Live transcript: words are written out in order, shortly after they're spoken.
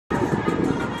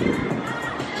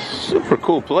super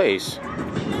cool place.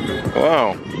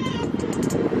 Wow.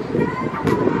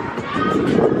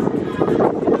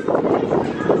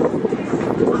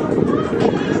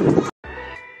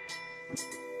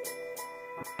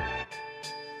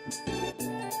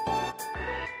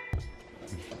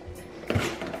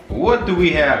 What do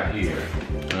we have here?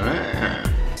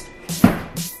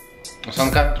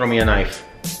 Sanka, throw me a knife.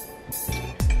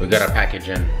 We got a package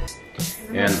in.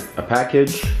 And a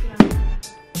package,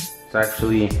 it's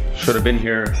actually should have been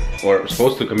here or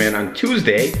supposed to come in on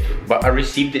Tuesday, but I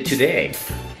received it today.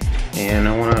 And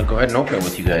I want to go ahead and open it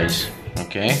with you guys.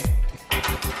 Okay?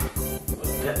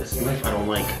 Got this knife I don't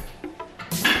like.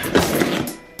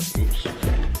 Oops.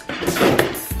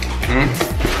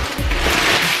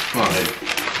 Come on, dude.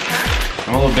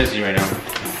 I'm a little busy right now.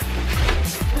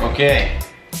 Okay.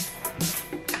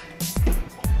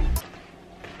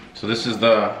 So this is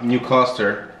the new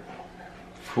cluster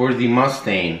for the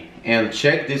Mustang. And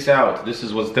check this out. This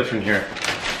is what's different here.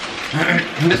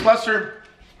 This cluster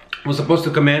was supposed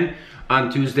to come in on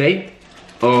Tuesday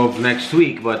of next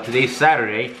week, but today's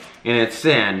Saturday and it's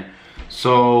in.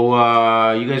 So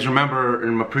you guys remember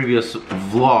in my previous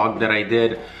vlog that I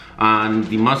did on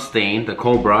the Mustang, the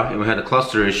Cobra, and we had a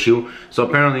cluster issue. So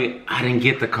apparently I didn't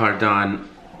get the car done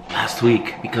last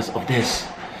week because of this.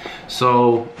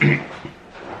 So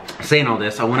saying all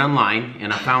this, I went online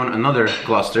and I found another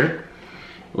cluster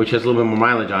which has a little bit more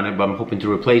mileage on it, but I'm hoping to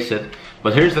replace it.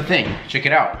 But here's the thing, check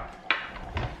it out.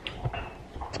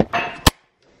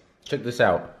 Check this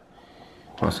out.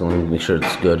 Also, let me make sure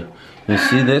it's good. You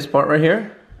see this part right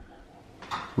here?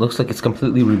 Looks like it's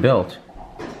completely rebuilt.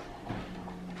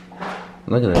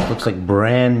 Look at this, looks like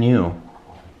brand new.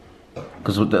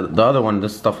 Because with the other one,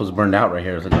 this stuff was burned out right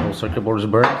here. It's like the whole circuit board is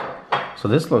burned. So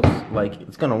this looks like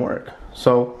it's gonna work.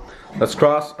 So let's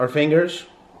cross our fingers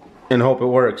and hope it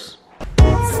works.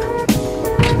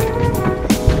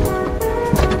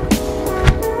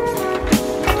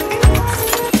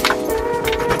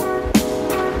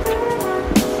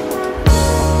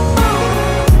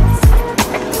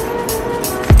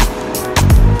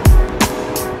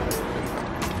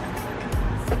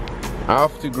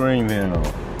 Off to Greenville.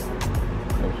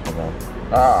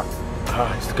 I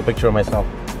just took a picture of myself.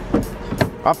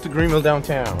 Off to Greenville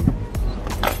downtown.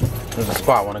 There's a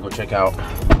spot I want to go check out.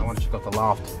 I want to check out the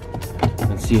loft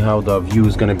and see how the view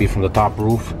is going to be from the top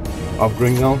roof of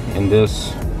Greenville in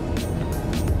this,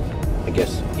 I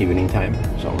guess, evening time.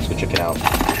 So let's go check it out.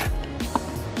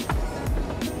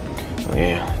 Oh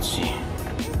yeah, let's see.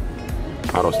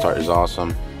 Auto start is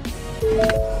awesome.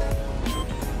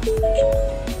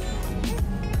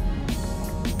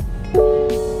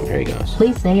 There he goes.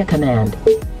 Please say a command.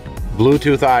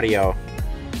 Bluetooth audio.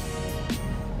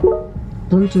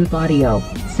 Bluetooth audio.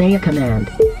 Say a command.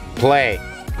 Play.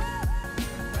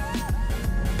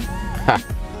 Ha.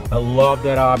 I love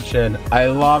that option. I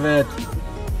love it.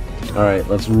 All right,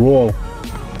 let's roll.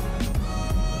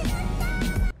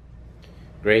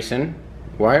 Grayson,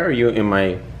 why are you in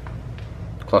my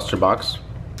cluster box?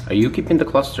 Are you keeping the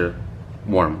cluster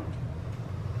warm?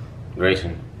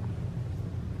 Grayson,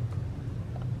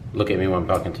 look at me when I'm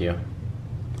talking to you.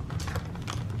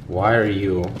 Why are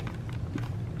you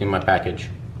in my package?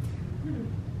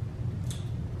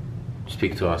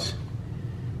 Speak to us.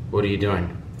 What are you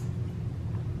doing?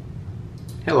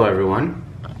 Hello everyone.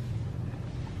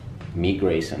 Meet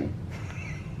Grayson.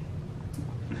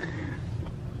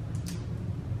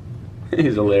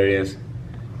 He's hilarious.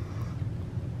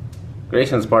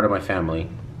 Grayson's part of my family.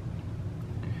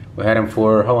 We had him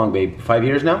for how long, babe? 5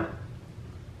 years now?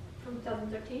 From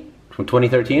 2013? From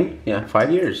 2013? Yeah,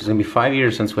 5 years. It's gonna be 5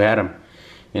 years since we had him.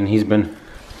 And he's been,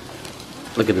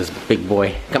 look at this big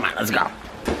boy. Come on, let's go.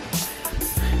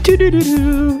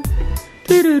 Doo-doo-doo-doo.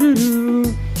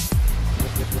 Doo-doo-doo-doo.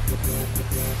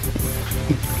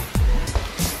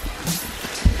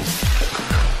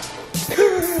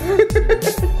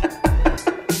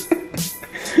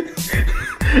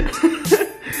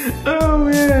 Oh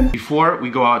man. Before we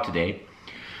go out today,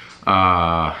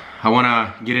 I want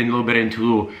to get in a little bit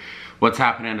into what's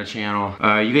happening on the channel.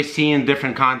 You guys seeing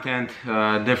different content,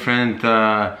 different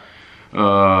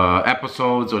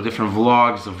episodes or different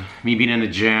vlogs of me being in the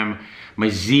gym, my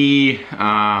Z,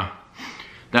 the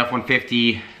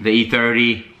F-150, the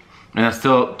E30, and I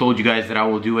still told you guys that I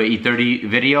will do a E30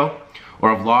 video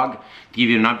or a vlog to give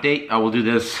you an update. I will do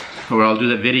this, or I'll do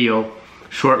the video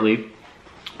shortly,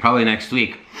 probably next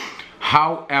week.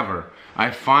 However,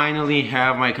 I finally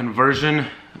have my conversion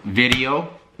video,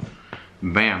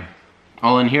 bam,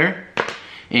 all in here.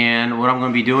 And what I'm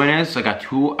gonna be doing is, I got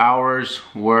 2 hours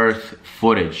worth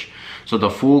footage. So the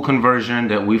full conversion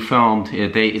that we filmed,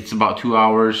 it's about 2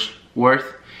 hours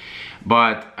worth.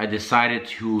 but I decided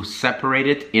to separate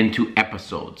it into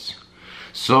episodes.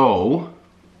 So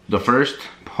the first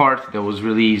part that was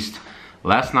released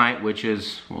last night, which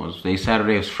was today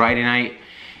Saturday, it was Friday night.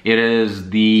 It is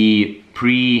the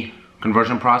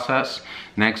pre-conversion process.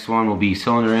 Next one will be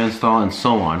cylinder install and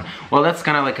so on. Well, that's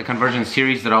kind of like a conversion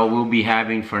series that I will be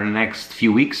having for the next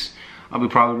few weeks. I'll be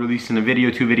probably releasing a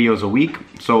video, 2 videos a week.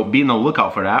 So be on the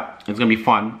lookout for that. It's gonna be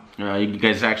fun. You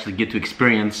guys actually get to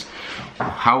experience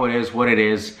how it is,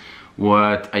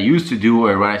 what I used to do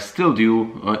or what I still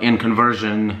do in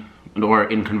conversion or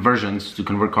in conversions to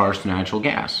convert cars to natural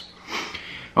gas.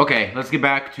 Okay, let's get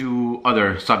back to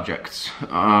other subjects.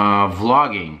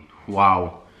 Vlogging,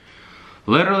 wow.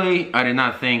 Literally, I did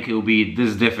not think it would be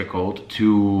this difficult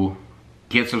to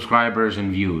get subscribers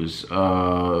and views.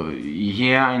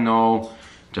 Yeah, I know,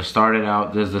 just started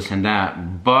out this and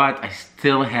that, but I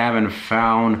still haven't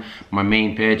found my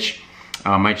main pitch.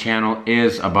 My channel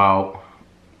is about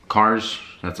cars,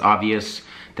 that's obvious.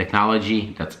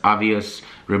 Technology, that's obvious.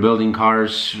 Rebuilding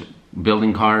cars,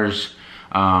 building cars.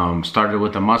 Started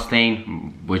with the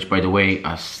Mustang, which by the way,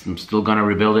 I'm still gonna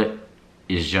rebuild it.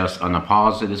 It's just on a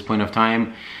pause at this point of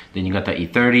time. Then you got the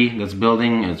E30 that's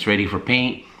building, and it's ready for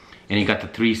paint. And you got the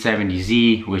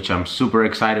 370Z, which I'm super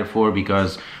excited for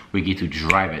because we get to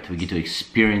drive it. We get to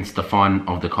experience the fun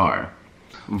of the car.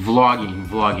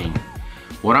 Vlogging.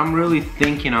 What I'm really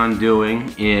thinking on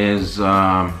doing is,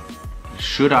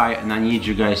 should I, and I need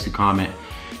you guys to comment,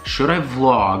 should I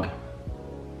vlog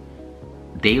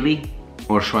daily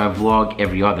or should I vlog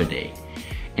every other day?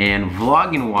 And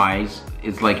vlogging wise,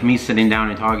 it's like me sitting down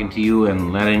and talking to you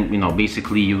and letting, you know,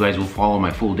 basically you guys will follow my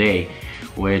full day,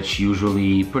 which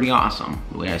usually pretty awesome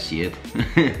the way I see it.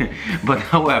 But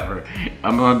however,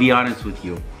 I'm gonna be honest with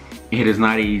you, it is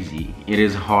not easy. It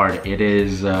is hard. It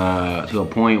is to a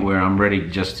point where I'm ready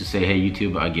just to say, hey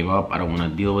YouTube, I give up. I don't want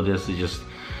to deal with this. It just,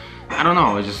 I don't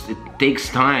know, it takes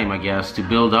time, I guess, to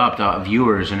build up the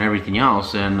viewers and everything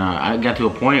else. And I got to a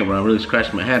point where I really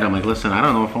scratched my head. I'm like, listen, I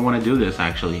don't know if I want to do this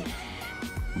actually.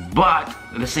 But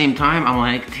at the same time, I'm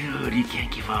like, dude, you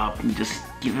can't give up. Just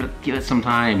give it some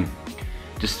time.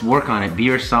 Just work on it. Be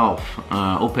yourself.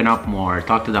 Open up more.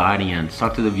 Talk to the audience.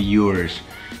 Talk to the viewers.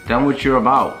 Tell them what you're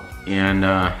about. And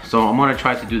so I'm gonna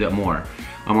try to do that more.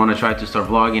 I'm gonna try to start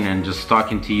vlogging and just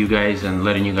talking to you guys and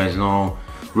letting you guys know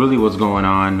really what's going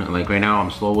on. Like right now I'm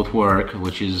slow with work,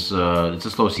 which is it's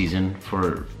a slow season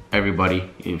for everybody,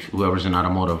 if whoever's in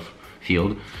automotive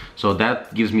field. So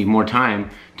that gives me more time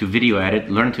to video edit,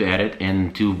 learn to edit,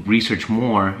 and to research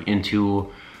more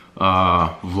into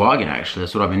vlogging. Actually,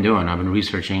 that's what I've been doing. I've been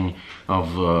researching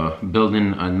of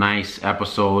building a nice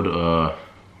episode,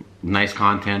 nice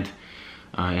content,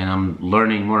 and I'm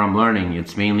learning more. I'm learning.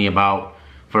 It's mainly about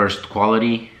first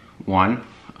quality, one.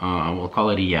 Well,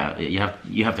 quality, yeah, you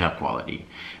have to have quality.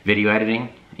 Video editing,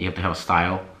 you have to have a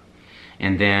style,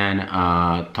 and then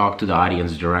talk to the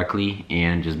audience directly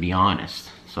and just be honest.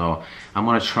 So I'm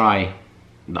gonna try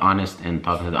the honest and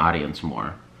talk to the audience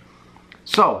more.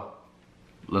 So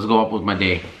let's go up with my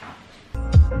day.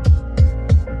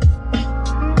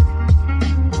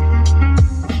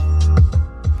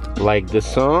 Like the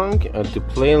song, add to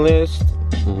playlist.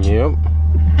 Yep.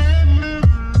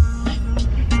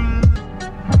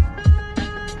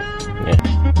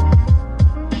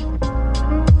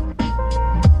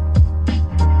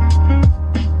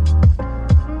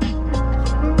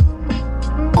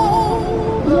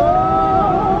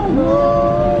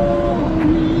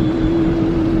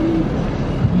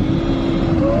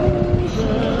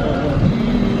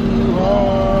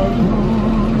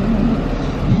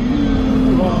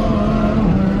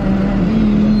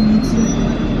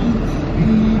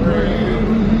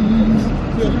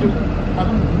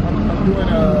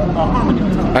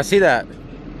 I see that.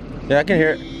 Yeah, I can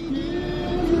hear it.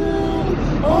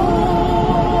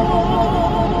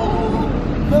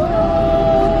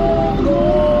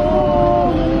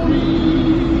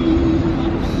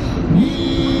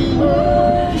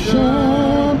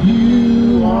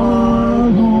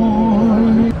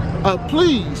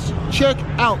 Please check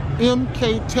out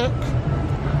MK Tech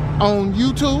on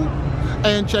YouTube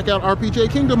and check out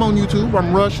RPJ Kingdom on YouTube.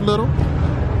 I'm Rush Little.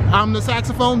 I'm the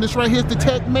saxophone. This right here is the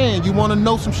tech man. You want to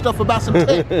know some stuff about some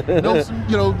tech, know some,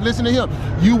 you know, listen to him.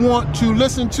 You want to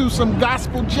listen to some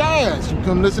gospel jazz, you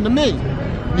can listen to me,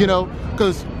 you know,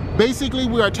 because basically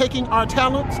we are taking our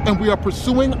talents and we are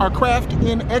pursuing our craft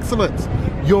in excellence.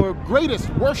 Your greatest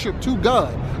worship to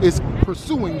God is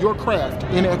pursuing your craft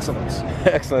in excellence.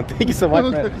 Excellent. Thank you so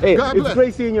much, man. Hey, it's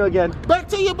great seeing you again. Back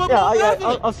to you, but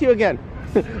yeah, I'll see you again.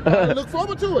 I look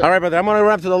forward to it. All right, brother. I'm gonna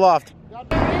run up to the loft.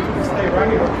 Stay right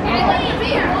here.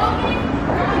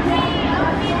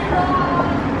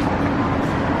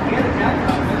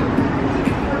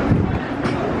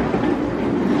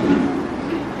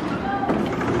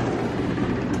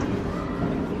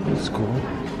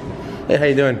 Hey, how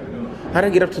you doing? How did I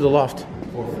get up to the loft?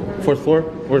 Fourth floor?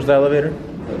 Where's the elevator?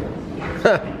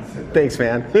 Thanks,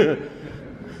 man.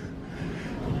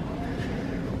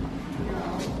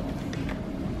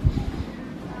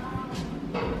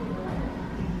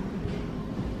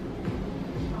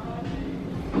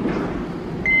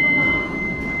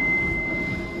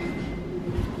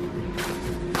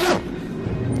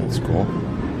 That's cool.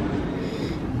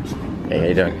 Hey, how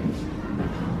you doing?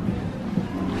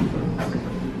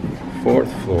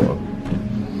 Fourth floor.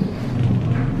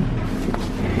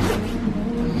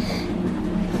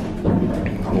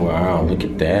 Wow, look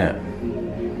at that.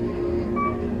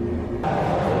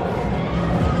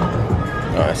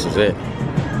 Oh, this is it.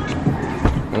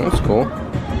 Oh, that's cool.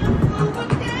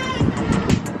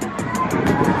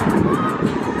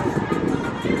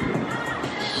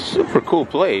 Super cool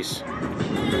place.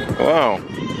 Wow.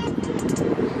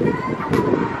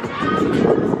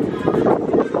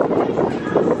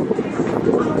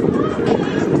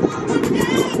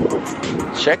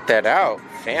 Check that out.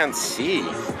 Fancy.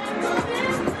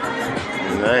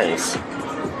 Nice.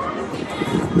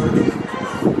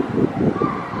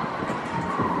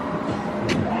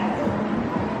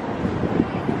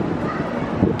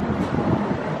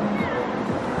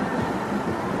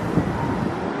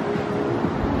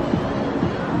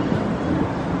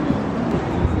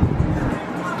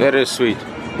 That is sweet.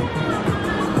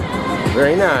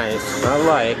 Very nice. I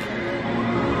like.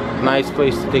 Nice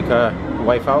place to take a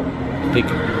wife out. Take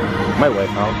my wife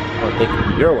out. Or take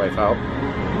your wife out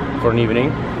for an evening.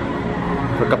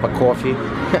 For a cup of coffee.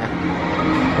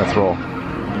 Let's roll.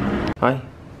 Hi.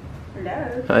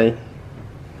 Hello. Hi.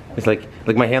 It's like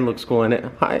my hand looks cool in it.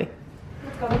 Hi.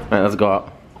 Let's go. Alright, let's go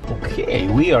out. Okay,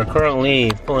 we are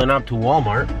currently pulling up to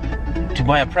Walmart to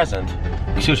buy a present.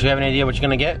 Excuse, you have any idea what you're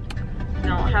gonna get?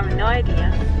 No, I have no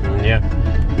idea. Yeah,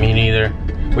 me neither.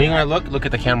 When you gonna look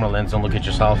at the camera lens, don't look at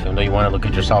yourself, even though you want to look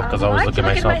at yourself, because I always look at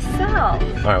myself.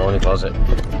 Alright, well, let me close it.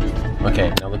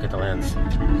 Okay, now look at the lens.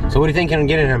 So what are you thinking of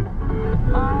getting him?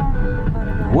 I don't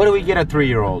know. What do we get a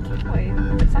 3-year-old? Toy.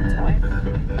 Some toy.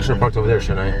 I should have parked over there,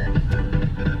 shouldn't I?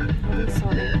 I'm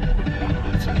sorry.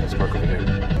 It's okay, let's park over here.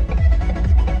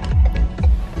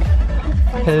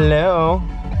 Hello.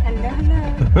 Hello,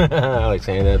 hello. I like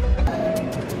saying that.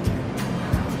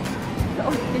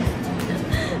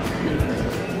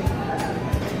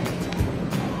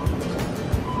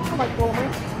 How about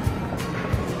Walmart?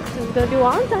 Don't do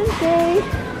on Sunday.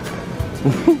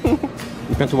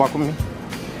 You want to walk with me?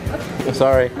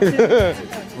 Sorry.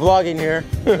 Vlogging here.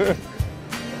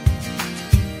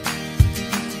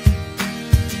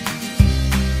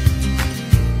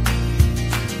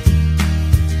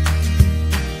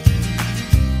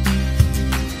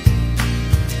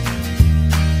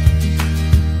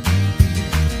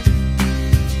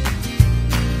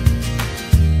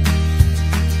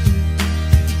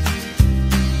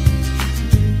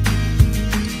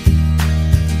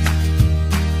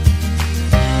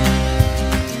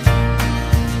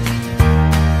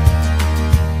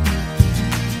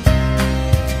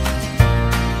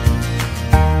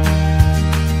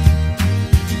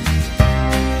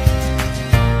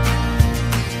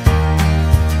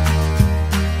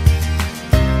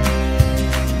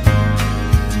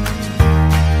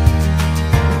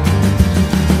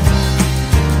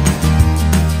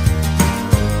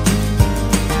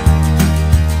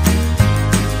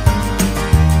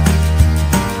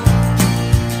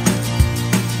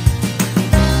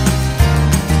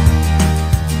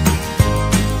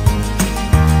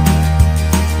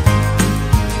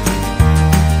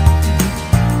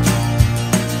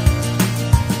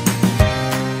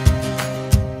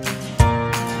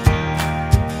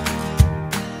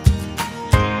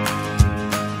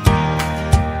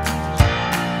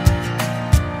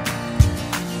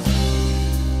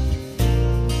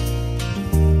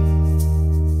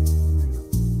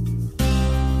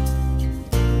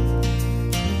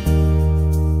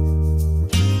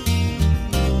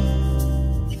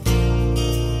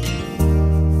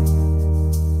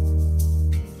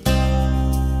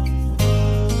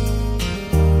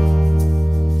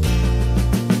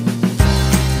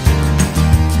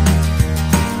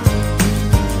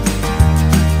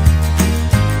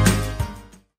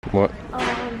 What?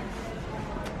 I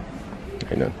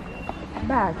know.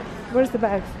 Bag. Where's the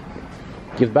bags?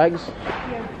 Gift bags?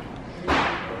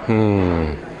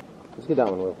 Yeah. Let's get that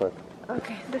one real quick.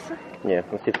 Okay, this one? Yeah,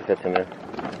 let's see if it fits in there.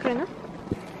 Okay, no?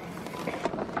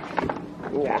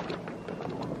 Yeah.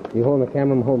 You holding the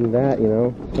camera, I'm holding that, you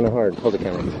know? It's kind of hard. Hold the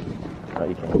camera. Oh,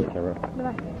 you can't hold the camera. The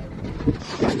back.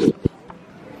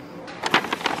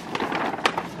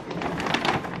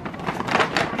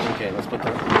 Okay, let's put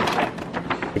that.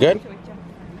 You good?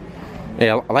 Hey,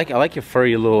 I like your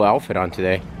furry little outfit on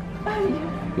today.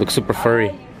 Looks super furry.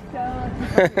 You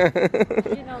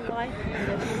don't like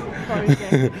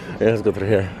it. Yeah, let's go through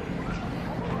here.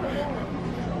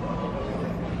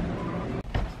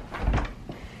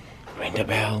 Ring the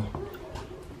bell.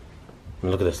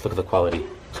 Look at this. Look at the quality,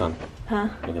 son. Huh?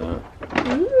 Look at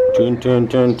that. Dun dun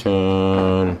dun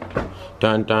dun.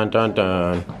 Dun dun dun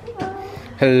dun.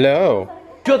 Hello.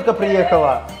 Тетка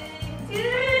приехала.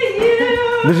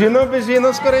 Бежи,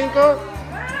 ну, скоренько.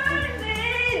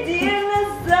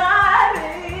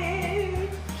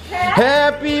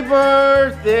 Happy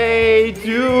birthday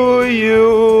to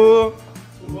you.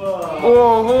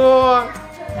 Ого.